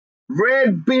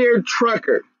Red Beard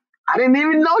Trucker. I didn't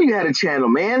even know you had a channel,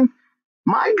 man.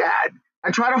 My God.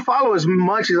 I try to follow as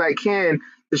much as I can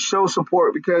to show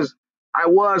support because I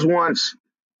was once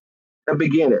a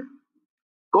beginner.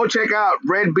 Go check out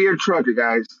Red Beard Trucker,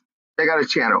 guys. Check out his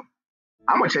channel.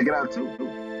 I'm going to check it out too.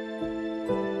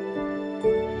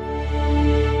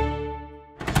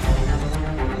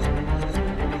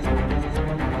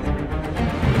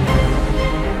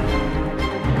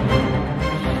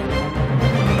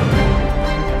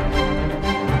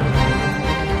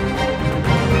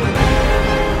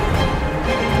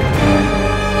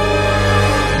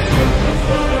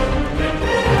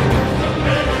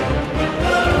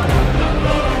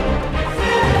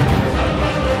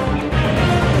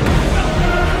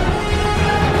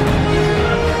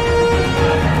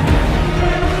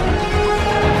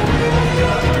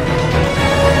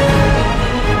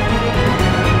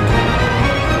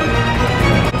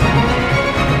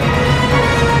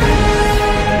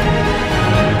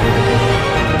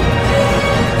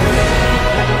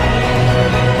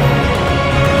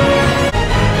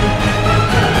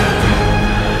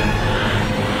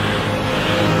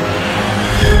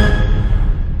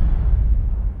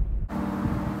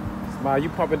 You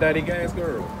pumping daddy gas,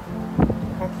 girl?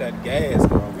 Pump that gas,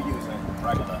 girl. We using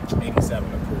regular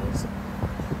 87, of course.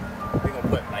 We gonna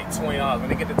put like $20. When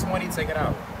they get to 20, take it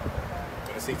out.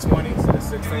 Gonna see 20, so that's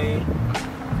 16.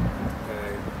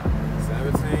 Okay,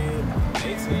 17,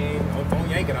 18. Don't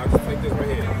yank it out. Just take this right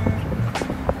here.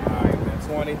 All right, then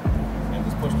 20. And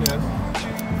just push this.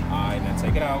 All right, now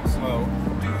take it out slow.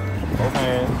 Both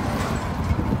hands.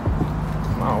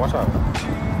 Come on, watch out.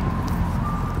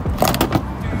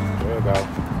 There you go.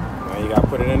 Now you gotta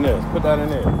put it in this. Put that in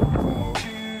there.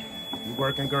 You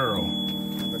working, girl.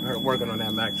 Working on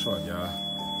that Mack truck, y'all.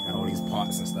 Got all these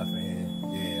parts and stuff in here.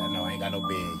 Yeah, I know I ain't got no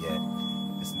bed yet.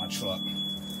 This is my truck.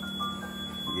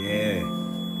 Yeah.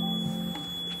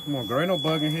 Come on, girl. Ain't no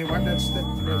bug in here. Wipe that shit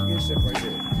right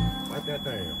there. Wipe that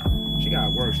down. She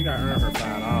gotta work. She gotta earn her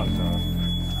 $5,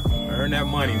 y'all. Earn that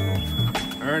money,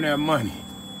 bro. Earn that money.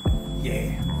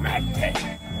 Yeah, Mack Tech.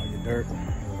 All your dirt.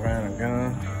 Around a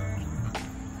gun.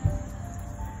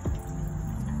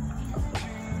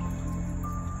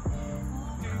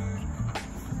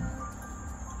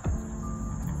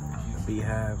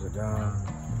 Beehives are gone.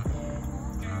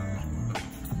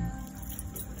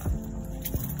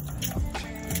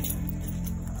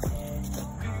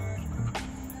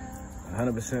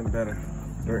 $100% better.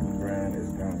 Dirt brand is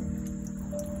gone.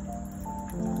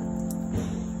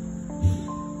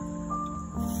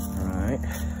 Alright.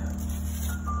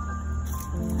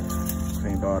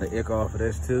 Cleaned all the ick off of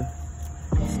this too.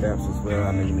 Steps as well.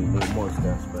 I know you need more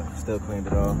steps, but still cleaned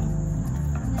it off.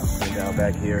 Cleaned out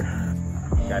back here.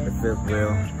 Got the fifth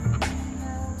wheel.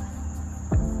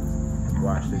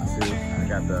 Washed it too. I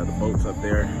got the bolts up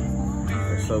there.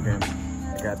 They're soaking.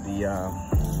 I got the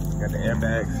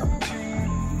airbags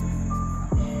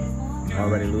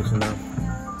already loosened up.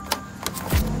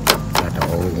 Got the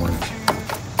old one.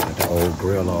 Got the old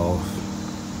grill off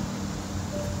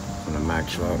from the Mack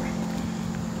truck.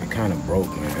 It kind of broke,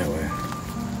 man.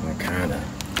 It kind of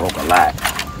broke a lot.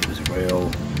 It was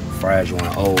real fragile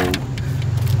and old.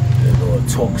 The little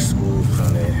torque screws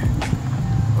on there.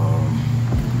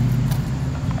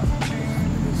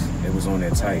 It was on there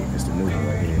tight. It's the new one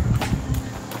right here.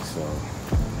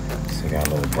 So got a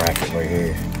little bracket right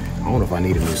here. I don't know if I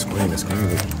need a new screen. The screen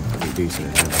would be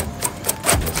decent.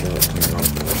 Let's clean it off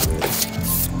a little bit.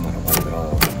 I'm gonna wipe it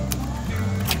off.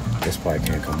 This part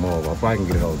can't come off. I probably can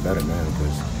get it all better now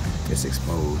because it's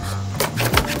exposed.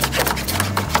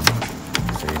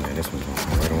 See, man, this one's gonna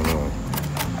come right on off.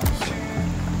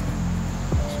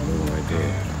 Right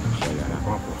there. So I got that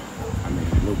bumper. I mean,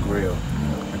 the new grill.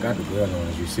 I got the grill on,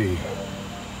 as you see.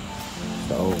 It's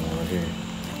the old one right here.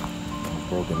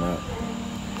 Broken up.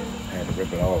 I had to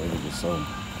rip it off. It was just so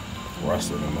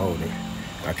rusted and molded.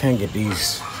 I can't get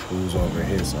these screws over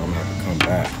here, so I'm gonna have to come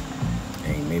back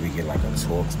and maybe get like a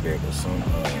Torx bit or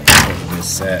something. This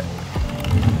set.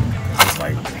 Cause it's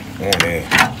like on there.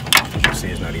 As you see,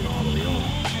 it's not even all the way on. I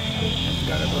just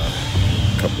got a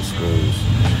couple screws.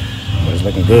 But it's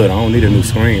looking good. I don't need a new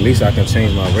screen. At least I can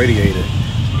change my radiator.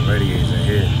 The radiator's in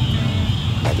here.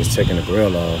 I'm just taking the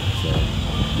grill off. So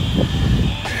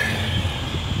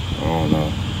I don't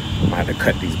know. I might have to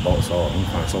cut these bolts off. I'm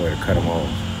gonna find some way to cut them off.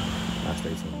 I'll stay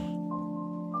tuned.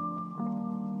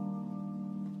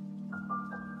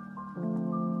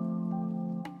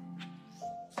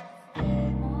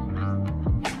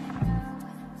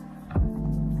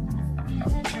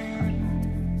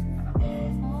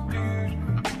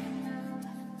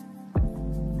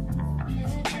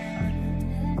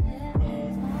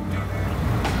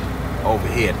 over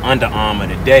here at Under Armour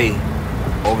today,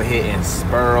 over here in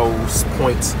Sparrows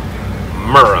Point,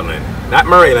 Maryland. Not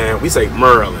Maryland, we say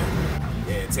Maryland.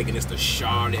 Yeah, taking this to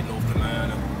Charlotte, North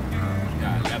Carolina.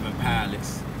 Got 11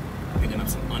 pilots, picking up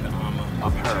some Under Armour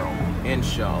apparel.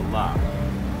 Inshallah.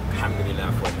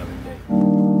 Alhamdulillah for another day.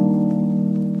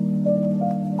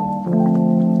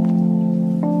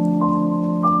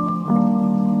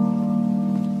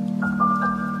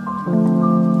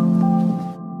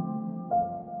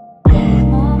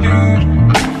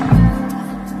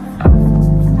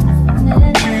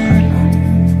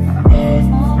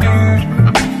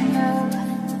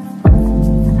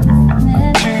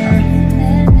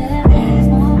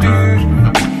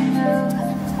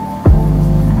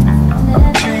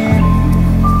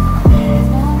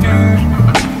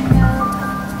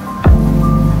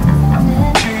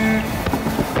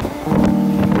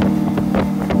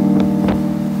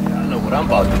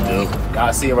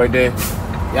 Y'all see it right there?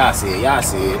 Y'all see it, y'all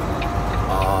see it.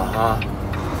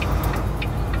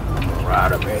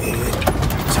 Right up ahead.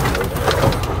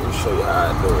 Let me show you how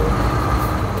I do it.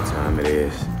 What time it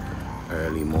is?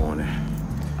 Early morning.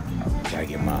 Gotta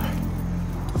get my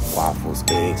waffles,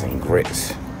 eggs, and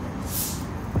grits.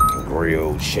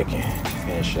 Grilled chicken,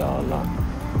 inshallah.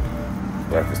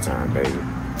 Breakfast time, baby.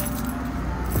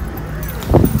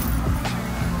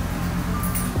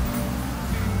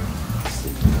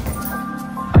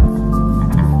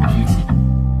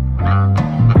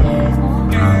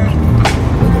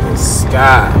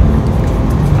 Sky,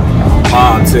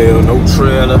 bobtail, no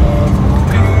trailer.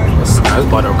 The sky's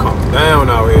about to come down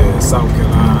out here in South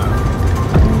Carolina.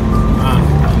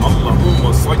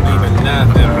 Allahumma salli ala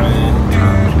nabiyyina.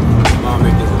 Allah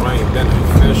make this rain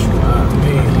beneficial.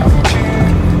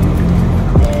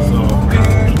 So,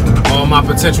 all my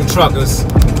potential truckers,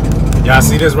 y'all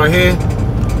see this right here?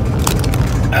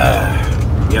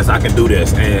 Yes, I can do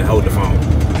this and hold the phone.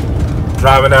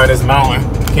 Driving down this mountain,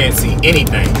 can't see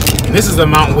anything. And this is a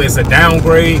mountain where it's a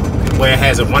downgrade, where it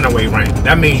has a runaway ramp.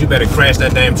 That means you better crash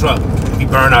that damn truck if you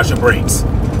burn out your brakes.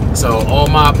 So all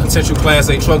my potential Class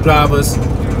A truck drivers,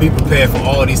 be prepared for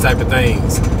all these type of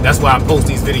things. That's why I post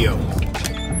these videos.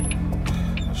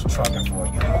 Just trucking for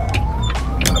you.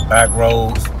 On the back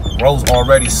roads. Roads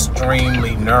already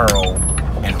extremely narrow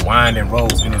and winding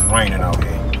roads, and it's raining out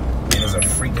here. And there's a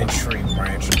freaking tree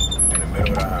branch in the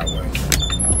middle of the highway.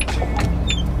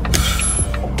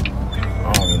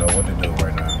 I don't even know what to do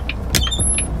right now.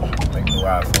 Make the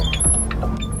ride for me.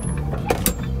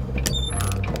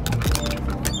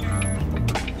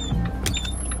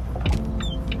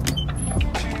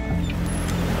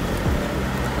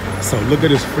 So look at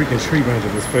this freaking tree branch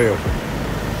that just fell.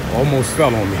 Almost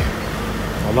fell on me.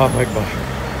 Allah Akbar.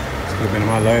 This could have been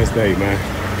my last day, man.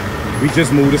 We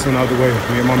just moved this one out the way.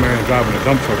 Me and my man driving a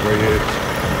dump truck right here.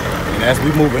 And as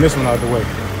we moving this one out the way,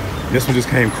 this one just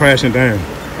came crashing down.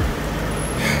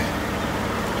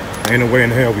 Ain't no way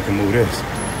in hell we can move this.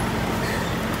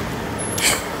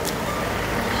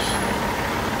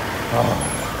 Oh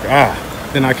my God.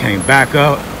 Then I came back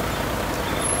up.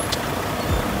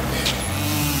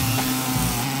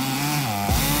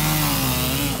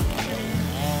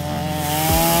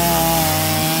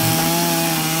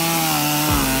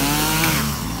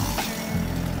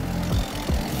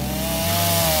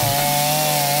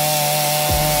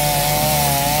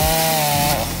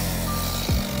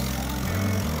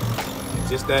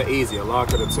 Just that easy. Allah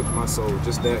could have took my soul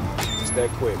just that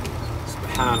quick.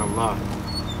 SubhanAllah.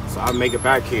 So I make it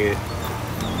back here.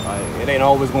 It ain't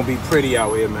always gonna be pretty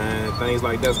out here, man. Things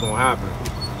like that's gonna happen.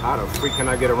 How the freak can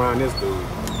I get around this dude?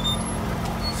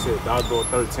 Shit, outdoor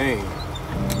 13.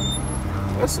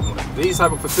 These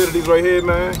type of facilities right here,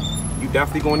 man, you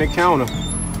definitely gonna encounter.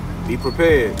 Be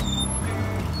prepared.